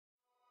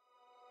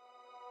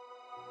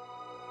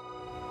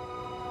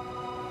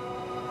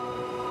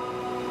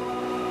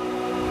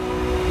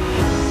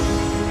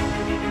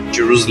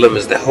Jerusalem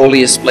is the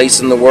holiest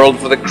place in the world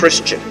for the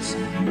Christians,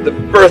 the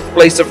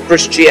birthplace of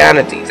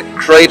Christianity, the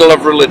cradle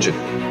of religion.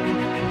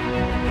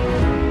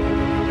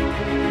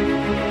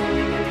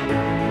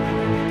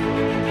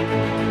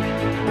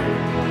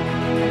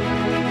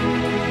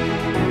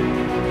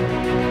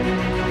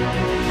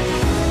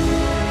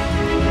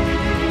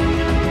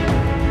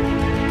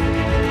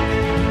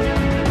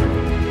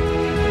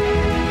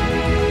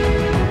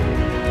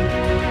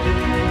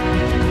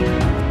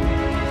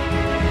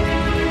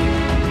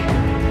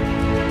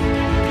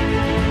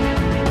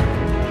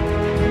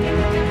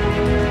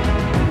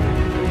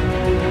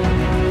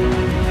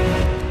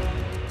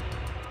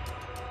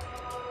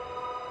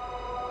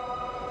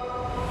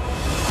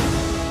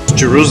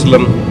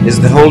 Jerusalem is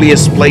the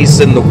holiest place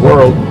in the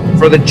world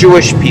for the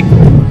Jewish people.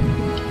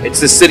 It's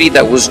the city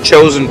that was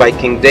chosen by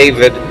King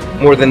David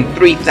more than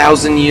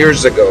 3,000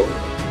 years ago.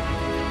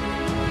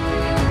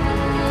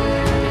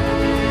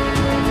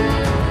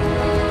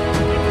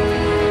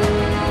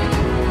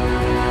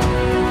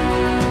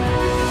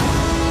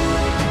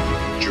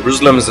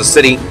 Jerusalem is a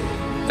city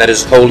that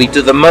is holy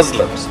to the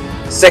Muslims,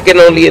 second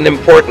only in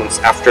importance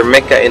after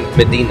Mecca and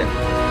Medina.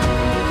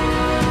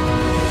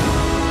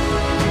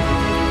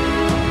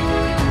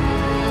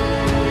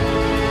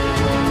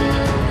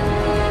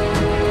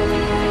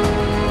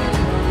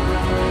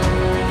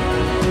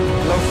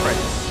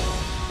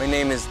 My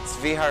name is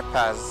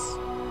Harpaz,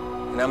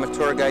 and I'm a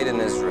tour guide in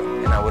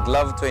Israel, and I would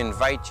love to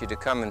invite you to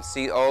come and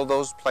see all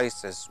those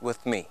places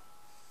with me.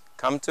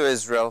 Come to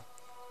Israel,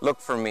 look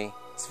for me,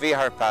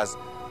 Harpaz.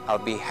 I'll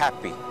be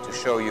happy to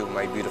show you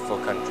my beautiful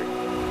country.